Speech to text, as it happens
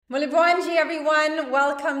Mulibwanji, everyone.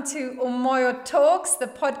 Welcome to Umoyo Talks, the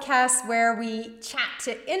podcast where we chat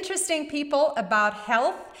to interesting people about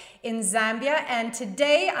health in Zambia. And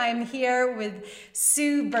today I'm here with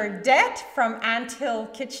Sue Burdett from Anthill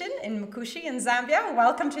Kitchen in Mkushi in Zambia.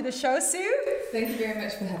 Welcome to the show, Sue. Thank you very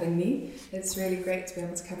much for having me. It's really great to be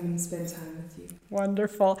able to come and spend time with you.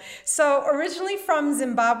 Wonderful. So originally from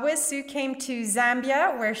Zimbabwe, Sue came to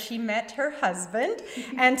Zambia where she met her husband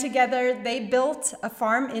and together they built a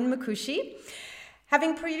farm in Mkushi.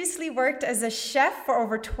 Having previously worked as a chef for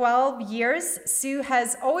over 12 years, Sue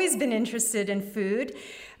has always been interested in food,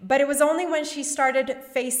 but it was only when she started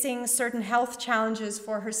facing certain health challenges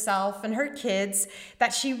for herself and her kids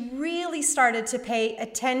that she really started to pay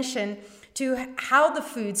attention to how the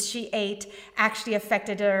foods she ate actually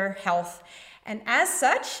affected her health. And as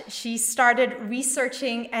such, she started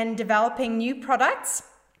researching and developing new products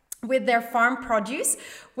with their farm produce,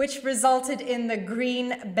 which resulted in the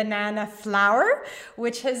green banana flour,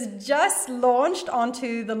 which has just launched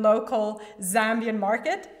onto the local Zambian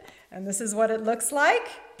market. And this is what it looks like.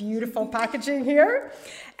 Beautiful packaging here.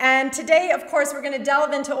 And today, of course, we're going to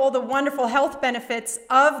delve into all the wonderful health benefits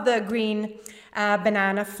of the green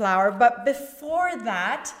banana flour. But before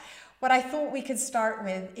that, what I thought we could start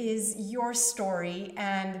with is your story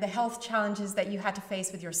and the health challenges that you had to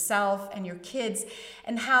face with yourself and your kids,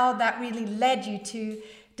 and how that really led you to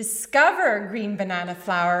discover green banana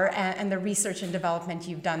flour and the research and development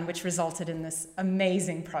you've done, which resulted in this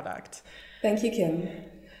amazing product. Thank you, Kim.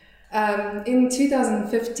 In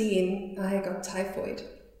 2015, I got typhoid,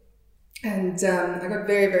 and I got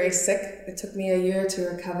very, very sick. It took me a year to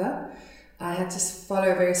recover. I had to follow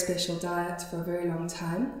a very special diet for a very long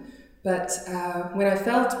time. But when I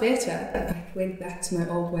felt better, I went back to my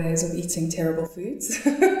old ways of eating terrible foods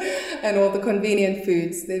and all the convenient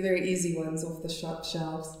foods. They're very easy ones off the shop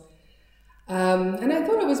shelves. And I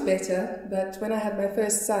thought it was better, but when I had my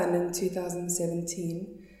first son in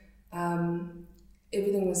 2017,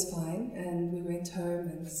 everything was fine, and we went home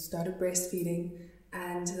and started breastfeeding,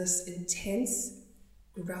 and this intense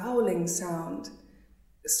growling sound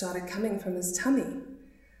started coming from his tummy.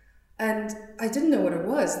 And I didn't know what it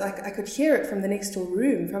was. Like, I could hear it from the next door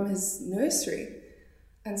room, from his nursery.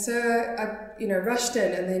 And so I, rushed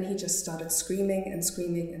in, and then he just started screaming and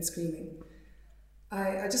screaming and screaming.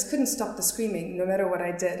 I just couldn't stop the screaming, no matter what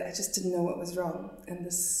I did. I just didn't know what was wrong. And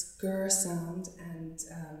this grr sound, and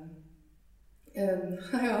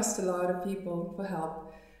I asked a lot of people for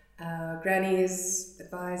help. Grannies,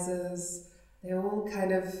 advisors, they all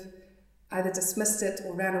kind of either dismissed it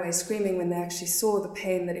or ran away screaming when they actually saw the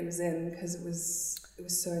pain that he was in, because it was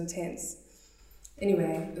so intense.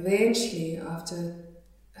 Anyway, eventually, after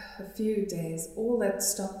a few days, all that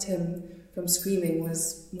stopped him from screaming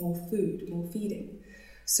was more food, more feeding.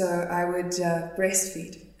 So I would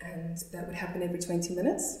breastfeed, and that would happen every 20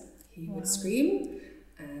 minutes. He would scream,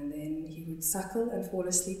 and then he would suckle and fall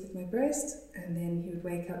asleep at my breast, and then he would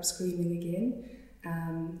wake up screaming again.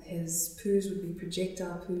 His poos would be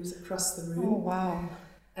projectile poos across the room. Oh, wow.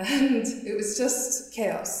 And it was just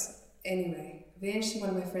chaos. Anyway, eventually one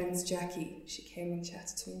of my friends, Jackie, she came and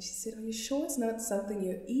chatted to me, and she said, "Are you sure it's not something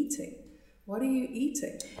you're eating? What are you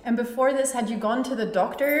eating?" And before this, had you gone to the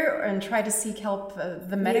doctor and tried to seek help,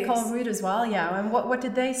 the medical route as well? Yeah. And what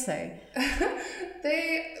did they say?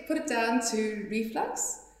 They put it down to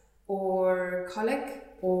reflux or colic,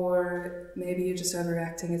 or maybe you're just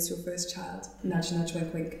overreacting. It's your first child. Nudge, nudge,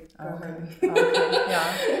 wink, wink. Okay.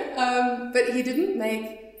 Yeah. But he didn't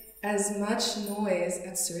make as much noise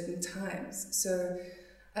at certain times. So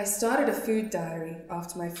I started a food diary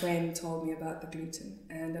after my friend told me about the gluten,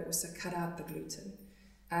 and it was to cut out the gluten.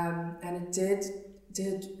 And it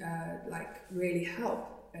did really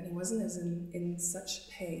help. And he wasn't as in such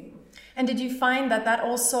pain. And did you find that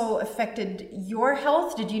also affected your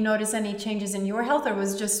health? Did you notice any changes in your health, or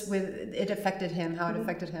was just it affected him, how it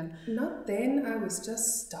affected him? Not then. I was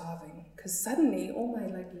just starving, because suddenly all my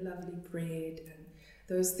lovely bread and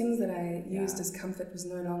those things that I used as comfort was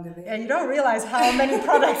no longer there. Yeah, you don't realize how many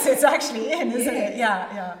products it's actually in, isn't it?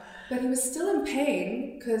 Yeah. But he was still in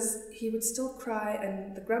pain, because he would still cry,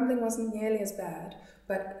 and the grumbling wasn't nearly as bad,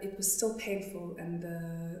 but it was still painful, and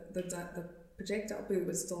the projectile poo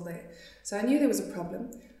was still there. So I knew there was a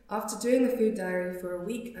problem. After doing the food diary for a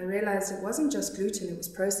week, I realized it wasn't just gluten, it was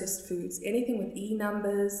processed foods. Anything with E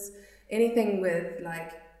numbers, anything with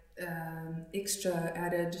extra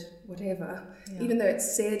added whatever. Yeah. Even though it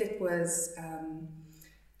said it was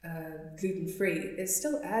gluten-free, it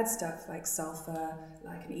still adds stuff like sulfur,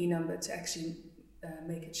 like an E number, to actually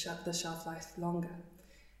make it the shelf life longer.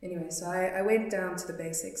 Anyway, so I went down to the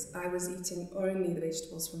basics. I was eating only the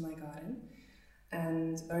vegetables from my garden.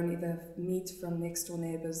 and only the meat from next door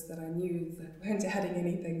neighbors that I knew that weren't adding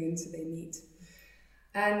anything into their meat.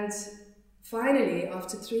 And finally,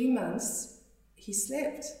 after 3 months, he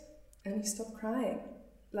slept and he stopped crying.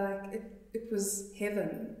 Like it was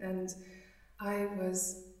heaven, and I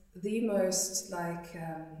was the most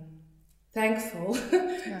thankful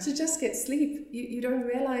to just get sleep. You don't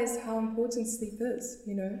realize how important sleep is,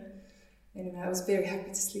 you know. Anyway, I was very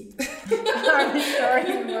happy to sleep. I'm sure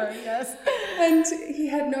you were, yes. And he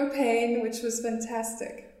had no pain, which was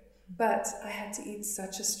fantastic. But I had to eat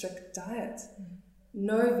such a strict diet.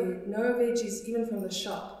 No veggies, even from the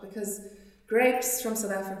shop, because grapes from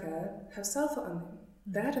South Africa have sulfur on them.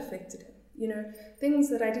 That affected him. You know, things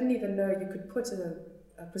that I didn't even know you could put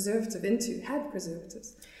a preservative into had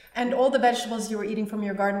preservatives. And all the vegetables you were eating from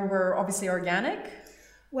your garden were obviously organic?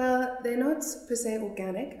 Well, they're not per se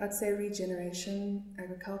organic. I'd say regeneration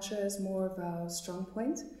agriculture is more of our strong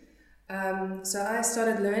point. So I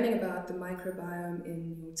started learning about the microbiome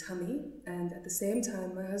in your tummy, and at the same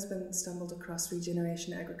time my husband stumbled across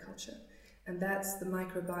regeneration agriculture, and that's the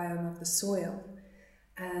microbiome of the soil.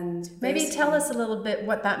 And maybe tell us a little bit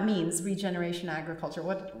what that means, regeneration agriculture.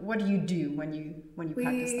 What do you do when you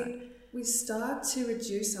practice that? We start to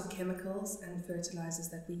reduce our chemicals and fertilizers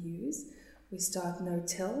that we use. We start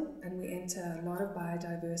no-till, and we enter a lot of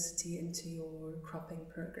biodiversity into your cropping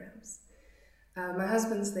programs. My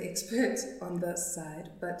husband's the expert on this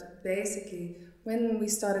side, but basically when we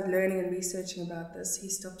started learning and researching about this, he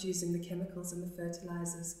stopped using the chemicals and the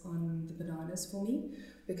fertilizers on the bananas for me,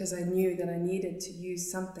 because I knew that I needed to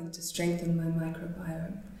use something to strengthen my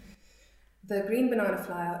microbiome. The green banana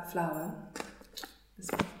flour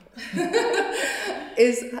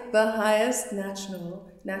is the highest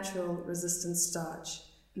natural resistant starch.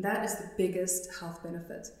 And that is the biggest health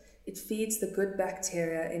benefit. It feeds the good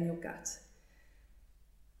bacteria in your gut.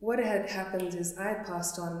 What had happened is I had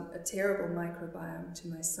passed on a terrible microbiome to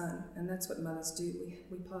my son, and that's what mothers do.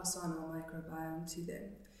 We pass on our microbiome to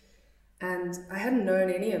them. And I hadn't known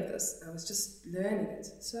any of this. I was just learning it.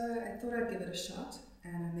 So I thought I'd give it a shot,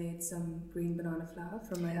 and I made some green banana flour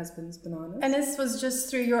from my husband's bananas. And this was just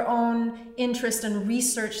through your own interest and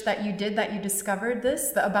research that you did that you discovered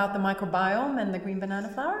this, about the microbiome and the green banana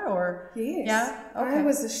flour, or? Yes. Yeah? Okay. I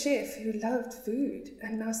was a chef who loved food,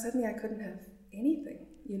 and now suddenly I couldn't have anything.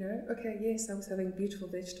 You know, okay, yes, I was having beautiful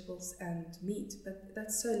vegetables and meat, but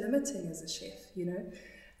that's so limiting as a chef, you know.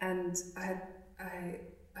 And I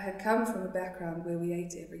had come from a background where we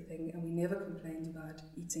ate everything and we never complained about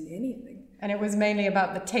eating anything. And it was mainly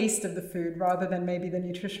about the taste of the food rather than maybe the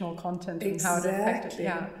nutritional content and how it affected.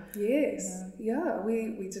 Yeah. Yes. Yeah.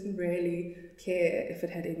 We didn't really care if it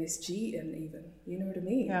had MSG in, even. You know what I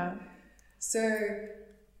mean? Yeah. So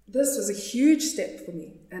this was a huge step for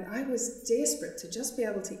me, and I was desperate to just be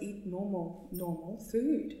able to eat normal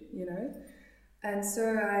food, you know. And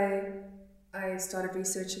so I started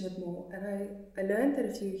researching it more, and I learned that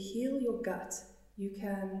if you heal your gut, you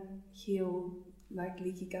can heal like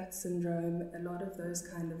leaky gut syndrome, a lot of those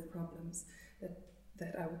kind of problems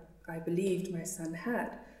that I believed my son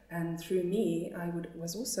had, and through me I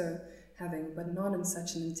was also having, but not in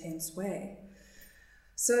such an intense way.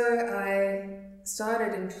 So I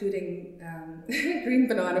started including green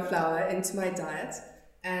banana flour into my diet,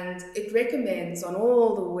 and it recommends on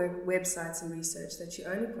all the websites and research that you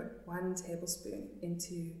only put 1 tablespoon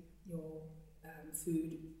into your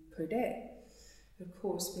food per day. Of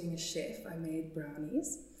course, being a chef, I made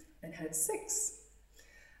brownies and had 6.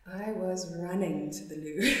 I was running to the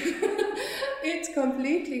loo. It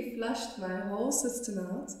completely flushed my whole system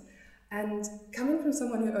out, and coming from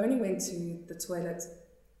someone who only went to the toilet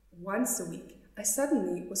once a week, I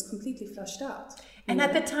suddenly was completely flushed out. And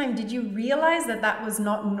at the time, did you realize that that was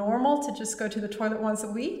not normal to just go to the toilet once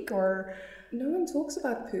a week, or? No one talks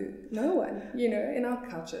about poo. No one, you know, in our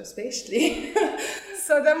culture especially.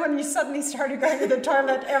 So then when you suddenly started going to the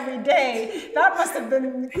toilet every day, that must have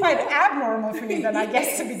been quite abnormal for you then, I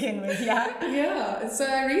guess, to begin with, yeah? Yeah, so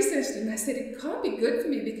I researched it and I said, it can't be good for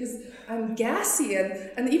me because I'm gassy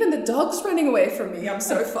and even the dog's running away from me. I'm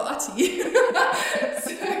so farty.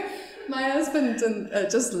 So my husband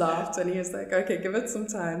just laughed and he was like, okay, give it some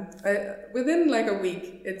time. Within like a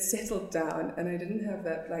week, it settled down and I didn't have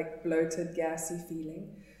that like bloated, gassy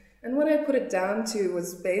feeling. And what I put it down to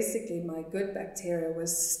was basically my good bacteria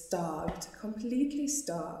was starved, completely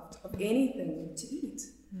starved of anything to eat.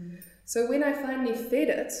 Mm. So when I finally fed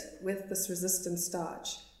it with this resistant starch,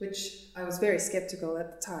 which I was very skeptical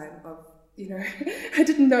at the time of, you know, I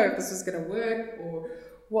didn't know if this was going to work or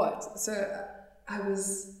what. So I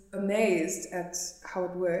was amazed at how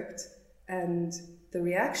it worked and the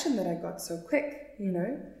reaction that I got so quick, you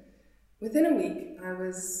know. within a week, I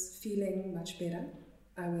was feeling much better.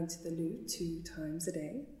 I went to the loo 2 times a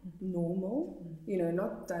day, normal,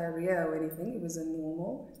 not diarrhea or anything. It was a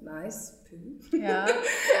normal, nice poo. Yeah.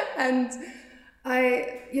 And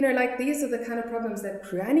these are the kind of problems that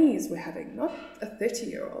grannies were having, not a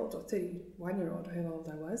 30-year-old or 31-year-old, however old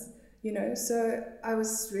I was, So I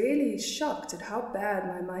was really shocked at how bad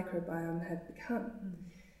my microbiome had become.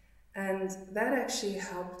 And that actually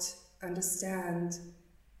helped understand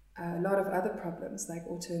a lot of other problems like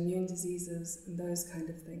autoimmune diseases and those kind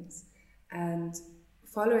of things. And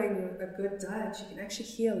following a good diet, you can actually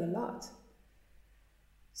heal a lot.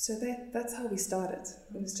 So that's how we started.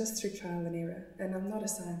 It was just through trial and error. And I'm not a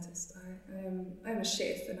scientist. I'm a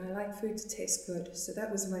chef, and I like food to taste good. So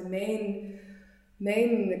that was my main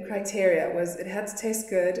criteria, was it had to taste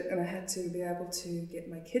good, and I had to be able to get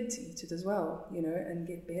my kid to eat it as well, and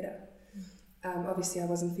get better. Obviously, I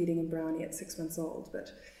wasn't feeding him brownie at 6 months old,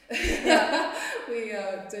 but we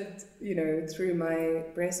did, through my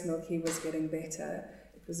breast milk, he was getting better.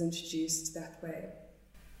 It was introduced that way.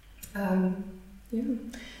 Yeah.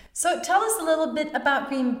 So tell us a little bit about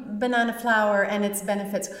green banana flour and its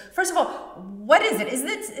benefits. First of all, what is it? Is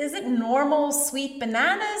it normal sweet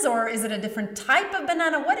bananas, or is it a different type of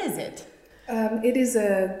banana? What is it? It is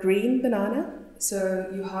a green banana. So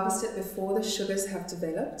you harvest it before the sugars have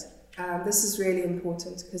developed. This is really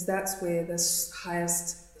important because that's where the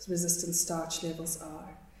highest resistant starch levels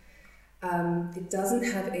are. It doesn't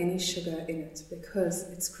have any sugar in it because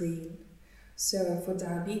it's green. So for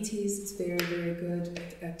diabetes, it's very, very good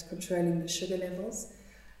at controlling the sugar levels.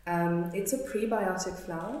 It's a prebiotic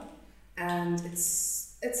flour, and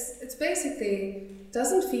it's basically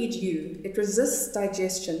doesn't feed you. It resists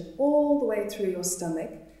digestion all the way through your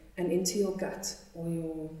stomach and into your gut or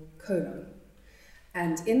your colon.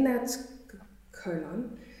 And in that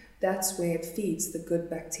colon, that's where it feeds the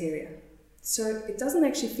good bacteria. So it doesn't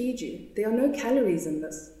actually feed you. There are no calories in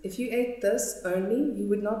this. If you ate this only, you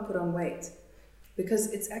would not put on weight, because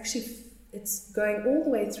it's going all the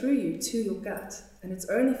way through you to your gut, and it's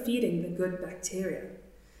only feeding the good bacteria.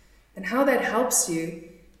 And how that helps you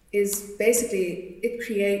is basically it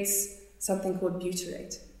creates something called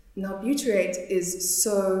butyrate. Now, butyrate is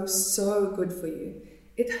so good for you.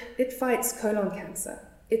 It fights colon cancer.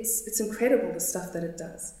 It's incredible, the stuff that it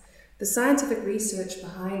does. The scientific research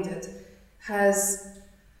behind it has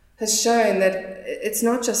shown that it's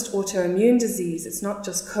not just autoimmune disease, it's not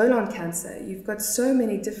just colon cancer. You've got so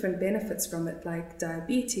many different benefits from it, like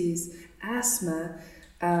diabetes, asthma,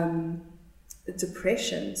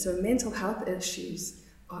 depression. So mental health issues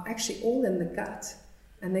are actually all in the gut,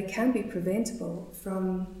 and they can be preventable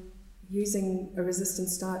from using a resistant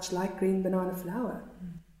starch like green banana flour.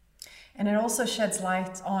 And it also sheds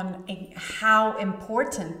light on how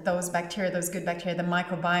important those bacteria, those good bacteria, the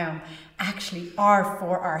microbiome, actually are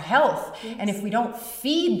for our health. Yes. And if we don't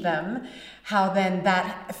feed them, how then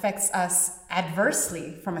that affects us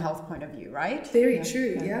adversely from a health point of view, right? Very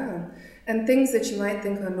true, yeah. And things that you might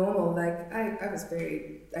think are normal, like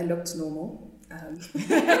I looked normal.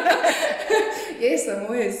 Yes, I'm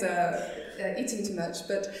always eating too much,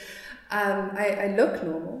 but I look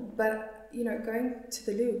normal, but going to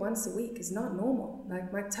the loo once a week is not normal.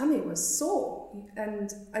 Like, my tummy was sore,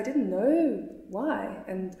 and I didn't know why,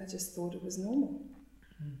 and I just thought it was normal.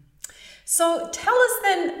 So tell us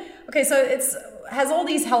then, okay, so it has all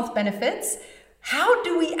these health benefits. How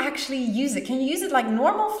do we actually use it? Can you use it like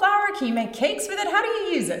normal flour? Can you make cakes with it? How do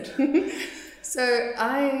you use it? So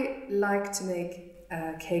I like to make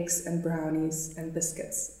cakes and brownies and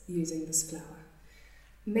biscuits using this flour.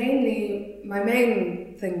 Mainly, my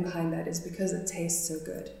main thing behind that is because it tastes so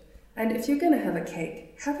good. And if you're going to have a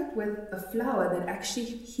cake, have it with a flour that actually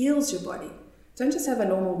heals your body. Don't just have a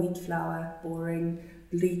normal wheat flour, boring,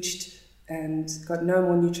 bleached, and got no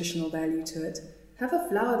more nutritional value to it. Have a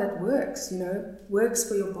flour that works, works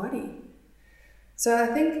for your body. So I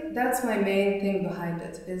think that's my main thing behind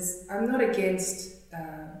it, is I'm not against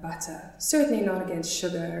butter, certainly not against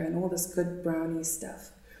sugar and all this good brownie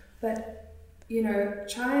stuff. But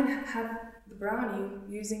try and have the brownie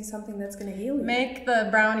using something that's going to heal you. Make the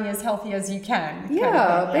brownie as healthy as you can.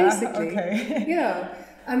 Yeah, basically. Okay. Yeah.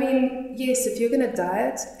 I mean, yes, if you're going to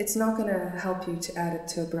diet, it's not going to help you to add it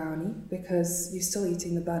to a brownie, because you're still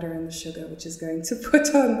eating the butter and the sugar, which is going to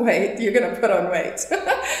put on weight. You're going to put on weight.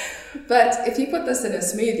 But if you put this in a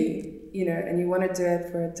smoothie, and you want to do it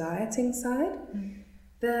for a dieting side,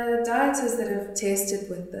 the dieters that have tested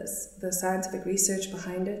with this, the scientific research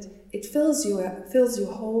behind it, it fills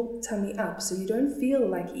your whole tummy up, so you don't feel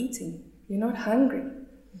like eating. You're not hungry.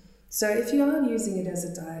 So if you are using it as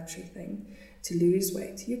a dietary thing to lose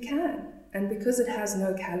weight, you can. And because it has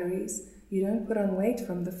no calories, you don't put on weight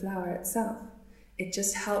from the flour itself. It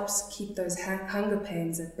just helps keep those hunger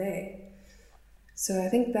pains at bay. So I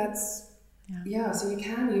think that's, so you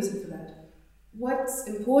can use it for that. What's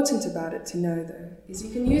important about it to know, though, is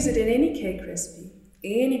you can use it in any cake recipe,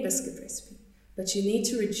 any biscuit recipe, but you need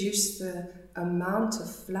to reduce the amount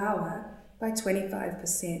of flour by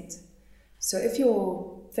 25%. So if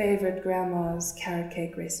your favorite grandma's carrot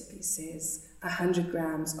cake recipe says 100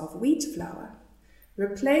 grams of wheat flour,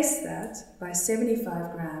 replace that by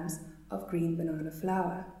 75 grams of green banana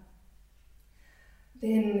flour.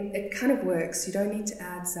 Then it kind of works. You don't need to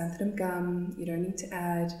add xanthan gum, you don't need to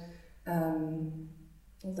add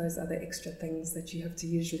all those other extra things that you have to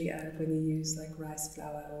usually add when you use like rice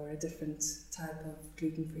flour or a different type of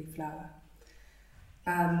gluten-free flour.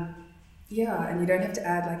 And you don't have to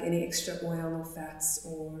add like any extra oil or fats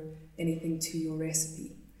or anything to your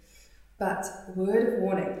recipe. But word of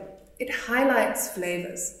warning, it highlights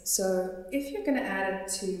flavors. So if you're going to add it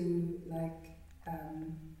to like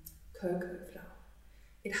cocoa flour,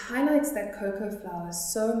 it highlights that cocoa flour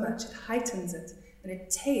so much, it heightens it, and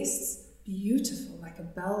it tastes beautiful, like a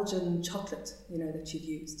Belgian chocolate, that you've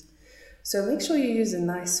used. So make sure you use a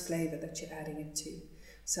nice flavor that you're adding it to.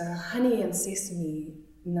 So honey and sesame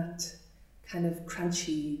nut kind of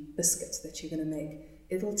crunchy biscuits that you're going to make.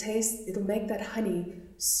 It'll make that honey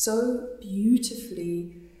so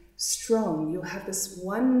beautifully strong. You'll have this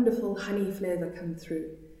wonderful honey flavor come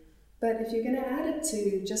through. But if you're going to add it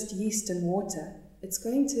to just yeast and water, it's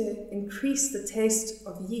going to increase the taste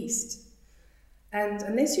of yeast. And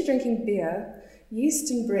unless you're drinking beer,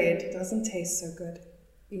 yeast in bread doesn't taste so good,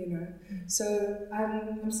 So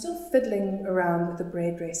I'm still fiddling around with the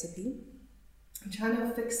bread recipe. I'm trying to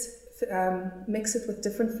mix it with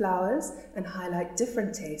different flours and highlight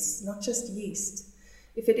different tastes, not just yeast.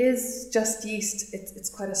 If it is just yeast, it's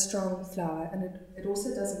quite a strong flour, and it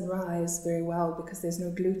also doesn't rise very well because there's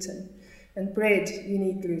no gluten. And bread, you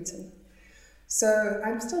need gluten. So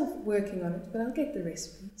I'm still working on it, but I'll get the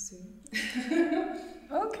recipe soon.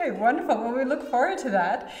 Okay, wonderful. Well, we look forward to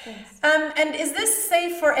that. Thanks. And is this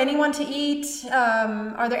safe for anyone to eat?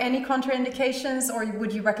 Are there any contraindications, or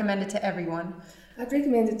would you recommend it to everyone? I'd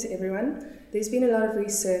recommend it to everyone. There's been a lot of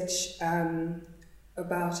research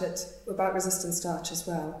about resistant starch as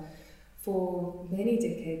well, for many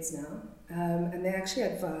decades now. And they actually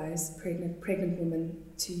advise pregnant women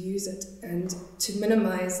to use it and to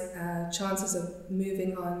minimize chances of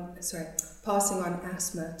passing on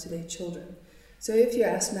asthma to their children. So if you're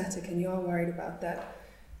asthmatic and you are worried about that,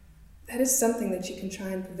 that is something that you can try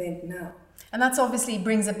and prevent now. And that's obviously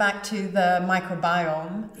brings it back to the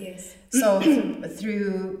microbiome. Yes. So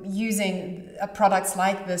through using products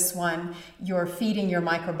like this one, you're feeding your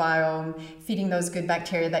microbiome, feeding those good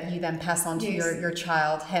bacteria that you then pass on to your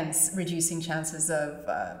child, hence reducing chances of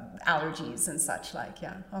allergies and such like.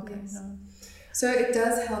 Yeah. Okay. Yes. No. So it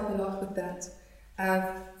does help a lot with that.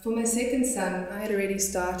 For my second son, I had already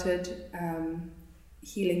started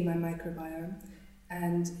healing my microbiome,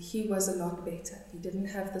 and he was a lot better. He didn't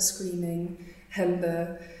have the screaming and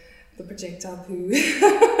the projectile poo.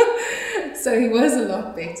 So he was a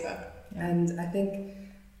lot better. Yeah. And I think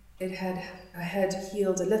I had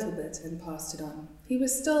healed a little bit and passed it on. He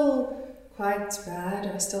was still quite bad.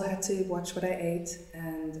 I still had to watch what I ate,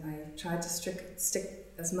 and I tried to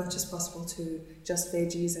stick as much as possible to just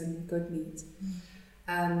veggies and good meat.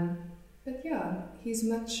 But yeah, he's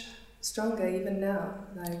much stronger even now.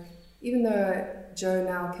 Like, even though Joe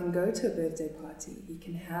now can go to a birthday party, he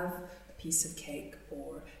can have a piece of cake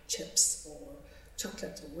or chips or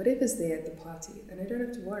chocolate or whatever's there at the party, and I don't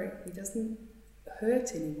have to worry. He doesn't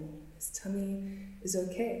hurt anymore. His tummy is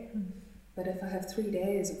okay. But if I have 3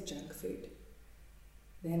 days of junk food,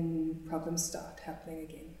 then problems start happening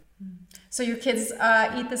again. So your kids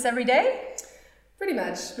eat this every day? Pretty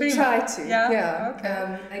much. We try to. Yeah.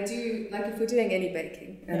 Okay. I do, like if we're doing any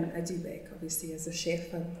baking, and I do bake, obviously, as a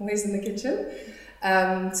chef, I'm always in the kitchen.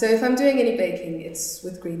 So if I'm doing any baking, it's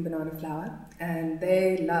with green banana flour, and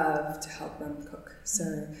they love to help Mum cook.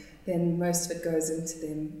 So then most of it goes into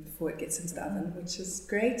them before it gets into the oven, which is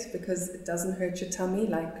great because it doesn't hurt your tummy.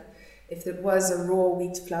 Like if it was a raw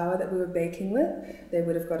wheat flour that we were baking with, they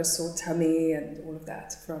would have got a sore tummy and all of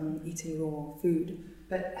that from eating raw food.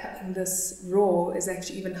 But having this raw is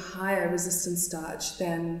actually even higher resistant starch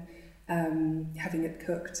than having it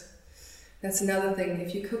cooked. That's another thing.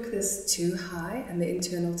 If you cook this too high and the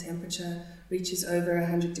internal temperature reaches over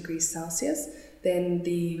 100 degrees Celsius, then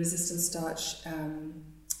the resistant starch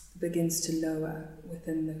begins to lower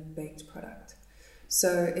within the baked product.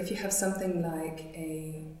 So if you have something like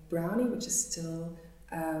a brownie, which is still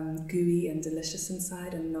gooey and delicious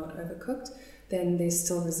inside and not overcooked, then there's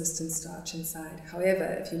still resistant starch inside. However,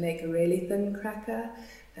 if you make a really thin cracker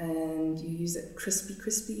and you use it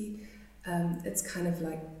crispy, it's kind of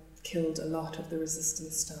like killed a lot of the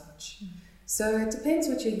resistant starch. So it depends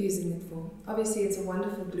what you're using it for. Obviously, it's a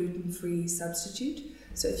wonderful gluten-free substitute.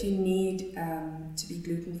 So if you need to be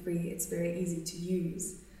gluten-free, it's very easy to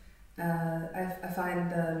use. I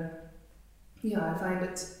find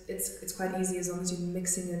it's quite easy as long as you're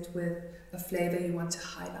mixing it with a flavor you want to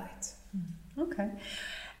highlight. Okay.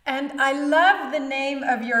 And I love the name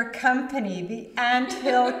of your company, the Ant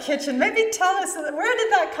Hill Kitchen. Maybe tell us, where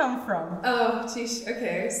did that come from? Oh, geez.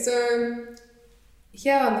 Okay. So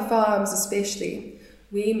here on the farms especially,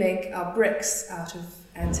 we make our bricks out of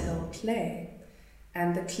anthill clay.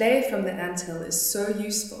 And the clay from the anthill is so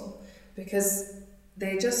useful because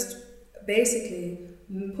they just basically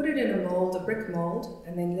put it in a mold, a brick mold,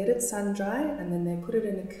 and then let it sun dry, and then they put it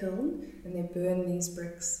in a kiln and they burn these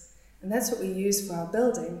bricks. And that's what we use for our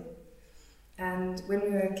building. And when we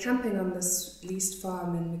were camping on this leased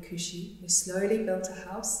farm in Makushi, we slowly built a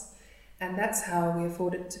house, and that's how we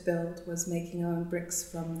afforded to build, was making our own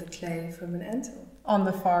bricks from the clay from an anthill. On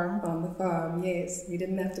the farm? On the farm, yes. We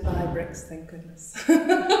didn't have to buy bricks, thank goodness.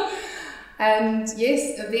 And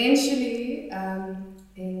yes, eventually,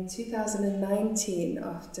 in 2019,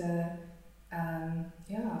 after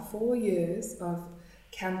 4 years of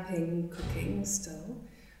camping, cooking still,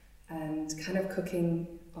 and kind of cooking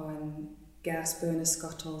on gas burner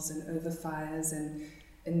scottles and over fires and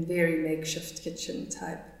in very makeshift kitchen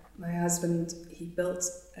type, my husband, he built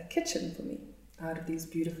a kitchen for me out of these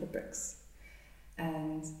beautiful bricks.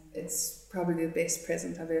 And it's probably the best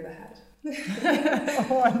present I've ever had.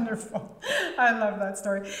 Wonderful. I love that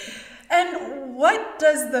story. And what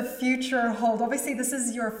does the future hold? Obviously, this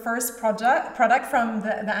is your first product from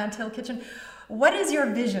the Ant Hill Kitchen. What is your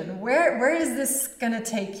vision? Where is this going to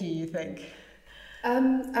take you think?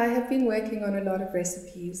 I have been working on a lot of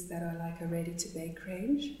recipes that are like a ready-to-bake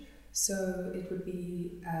range. So it would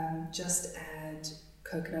be just add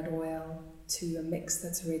coconut oil to a mix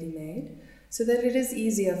that's already made, so that it is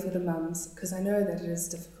easier for the mums, because I know that it is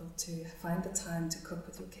difficult to find the time to cook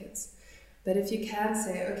with your kids. But if you can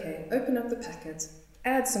say, okay, open up the packet,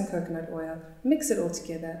 add some coconut oil, mix it all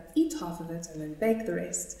together, eat half of it, and then bake the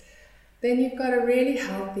rest, then you've got a really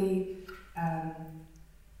healthy,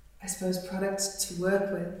 product to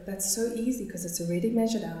work with that's so easy because it's already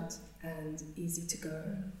measured out and easy to go.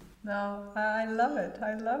 No, I love it.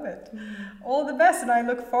 I love it. All the best, and I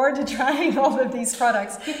look forward to trying all of these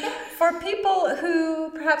products. For people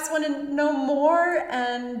who perhaps want to know more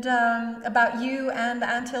and about you and the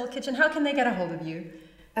Ant Hill Kitchen, how can they get a hold of you?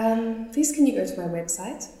 Please can you go to my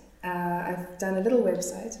website. I've done a little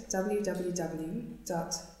website,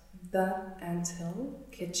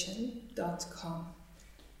 www.theanthillkitchen.com.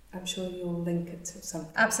 I'm sure you'll link it to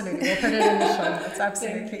something. Absolutely, we'll put it in the show notes.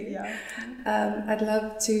 Absolutely, yeah. I'd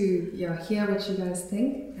love to hear what you guys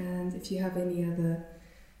think, and if you have any other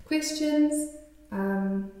questions,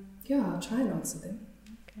 I'll try and answer them.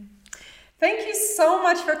 Okay. Thank you so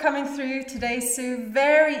much for coming through today, Sue.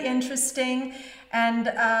 Very interesting, and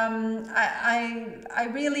I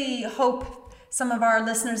really hope some of our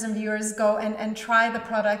listeners and viewers go and try the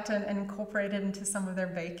product and incorporate it into some of their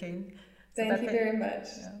baking. Thank you very much.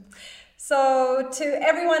 Yeah. So to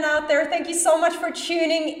everyone out there, thank you so much for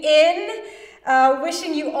tuning in.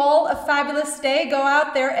 Wishing you all a fabulous day. Go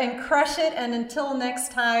out there and crush it. And until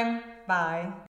next time, bye.